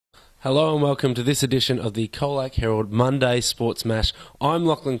Hello and welcome to this edition of the COLAC Herald Monday Sports Mash. I'm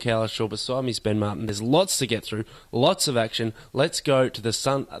Lachlan, Cowlishaw, beside me is Ben Martin. There's lots to get through, lots of action. Let's go to the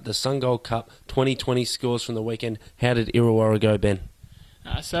Sun Gold Cup 2020 scores from the weekend. How did Illawarra go, Ben?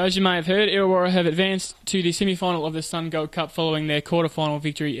 So as you may have heard, Illawarra have advanced to the semi-final of the Sun Gold Cup following their quarter-final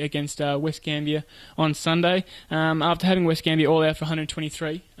victory against West Gambier on Sunday. After having West Gambier all out for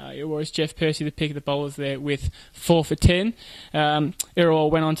 123, Illawarra's Jeff Percy, the pick of the bowlers there, with 4 for 10.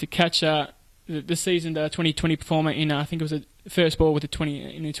 Illawarra went on to catch the seasoned 2020 performer in, I think it was a first ball with the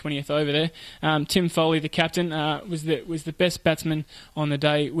 20th over there. Tim Foley, the captain, was the best batsman on the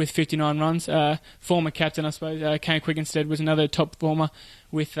day with 59 runs. Former captain, I suppose, Kane Quick-instead was another top performer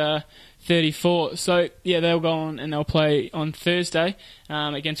with 34. So, yeah, they'll go on and they'll play on Thursday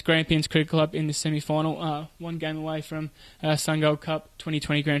against Grampians Cricket Club in the semi-final. One game away from Sun Gold Cup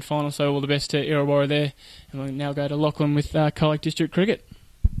 2020 Grand Final, so all the best to Illawarra there. And we'll now go to Lachlan with COLAC District Cricket.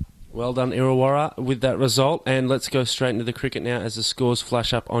 Well done, Illawarra, with that result. And let's go straight into the cricket now as the scores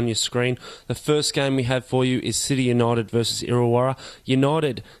flash up on your screen. The first game we have for you is City United versus Illawarra.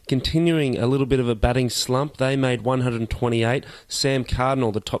 United continuing a little bit of a batting slump. They made 128. Sam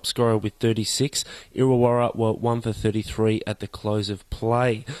Cardinal, the top scorer, with 36. Illawarra were 1 for 33 at the close of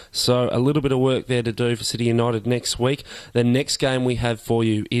play. So a little bit of work there to do for City United next week. The next game we have for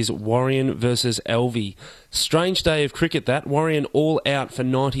you is Warrion versus Elvie. Strange day of cricket that. Warrion all out for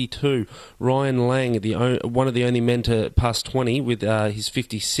 92. Ryan Lang, one of the only men to pass 20 with his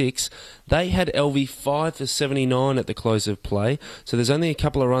 56. They had Elvie 5 for 79 at the close of play. So there's only a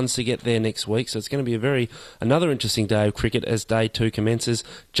couple of runs to get there next week. So it's going to be another interesting day of cricket as day 2 commences.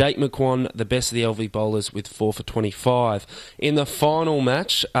 Jake McQuan, the best of the Elvie bowlers, with 4 for 25. In the final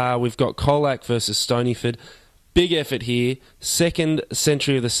match, we've got Colac versus Stonyford. Big effort here. Second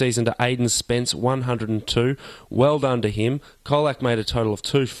century of the season to Aidan Spence, 102. Well done to him. Colac made a total of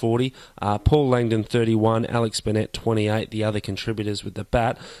 240. Paul Langdon, 31. Alex Burnett, 28. The other contributors with the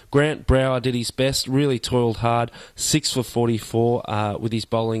bat. Grant Brower did his best. Really toiled hard. 6 for 44 with his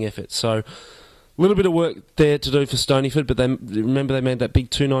bowling effort. So a little bit of work there to do for Stonyford, but remember they made that big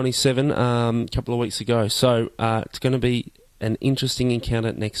 297 a couple of weeks ago. So it's going to be an interesting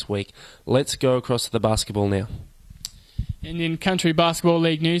encounter next week. Let's go across to the basketball now. And in Country Basketball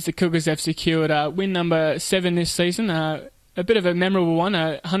League news, the Cougars have secured win number 7 this season. A bit of a memorable one,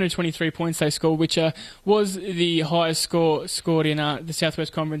 123 points they scored, which was the highest score scored in the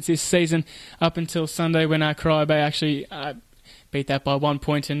Southwest Conference this season up until Sunday when Corio Bay actually beat that by 1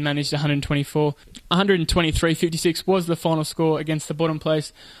 point and managed 124. 123-56 was the final score against the bottom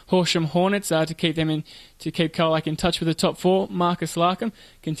place Horsham Hornets to keep Colac in touch with the top 4. Marcus Larkham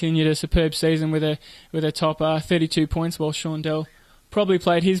continued a superb season with a top 32 points, while Sean Dell probably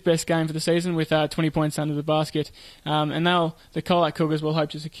played his best game for the season with 20 points under the basket. And now the Colac Cougars will hope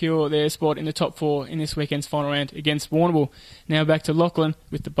to secure their spot in the top 4 in this weekend's final round against Warrnambool. Now back to Lachlan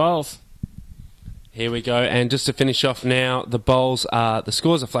with the bowls. Here we go, and just to finish off now, the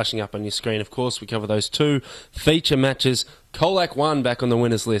scores are flashing up on your screen. Of course, we cover those 2 feature matches. Colac won back on the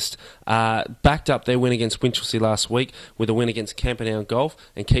winners list, backed up their win against Winchelsea last week with a win against Camperdown Golf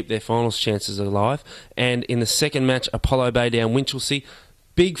and keep their finals chances alive. And in the second match, Apollo Bay down Winchelsea.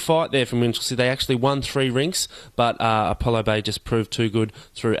 Big fight there from Winchelsea. They actually won 3 rinks, but Apollo Bay just proved too good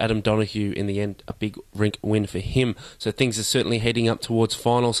through Adam Donoghue in the end. A big rink win for him. So things are certainly heading up towards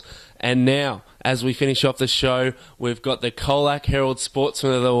finals. And now, as we finish off the show, we've got the COLAC Herald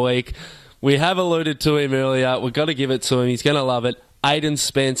Sportsman of the Week. We have alluded to him earlier. We've got to give it to him. He's going to love it. Aidan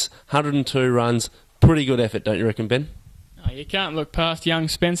Spence, 102 runs. Pretty good effort, don't you reckon, Ben? You can't look past young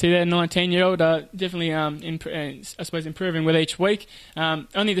Spencer there, 19-year-old. Definitely, I suppose, improving with each week.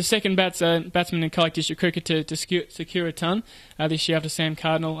 Only the second batsman in COLAC District Cricket to secure a ton this year after Sam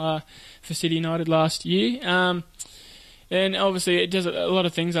Cardinal for City United last year. And obviously, it does a lot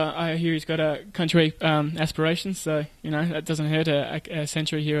of things. I hear he's got country aspirations, so that doesn't hurt a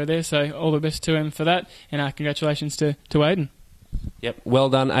century here or there. So all the best to him for that, and congratulations to Aidan. Yep, well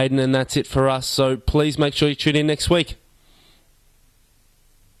done, Aidan, and that's it for us. So please make sure you tune in next week.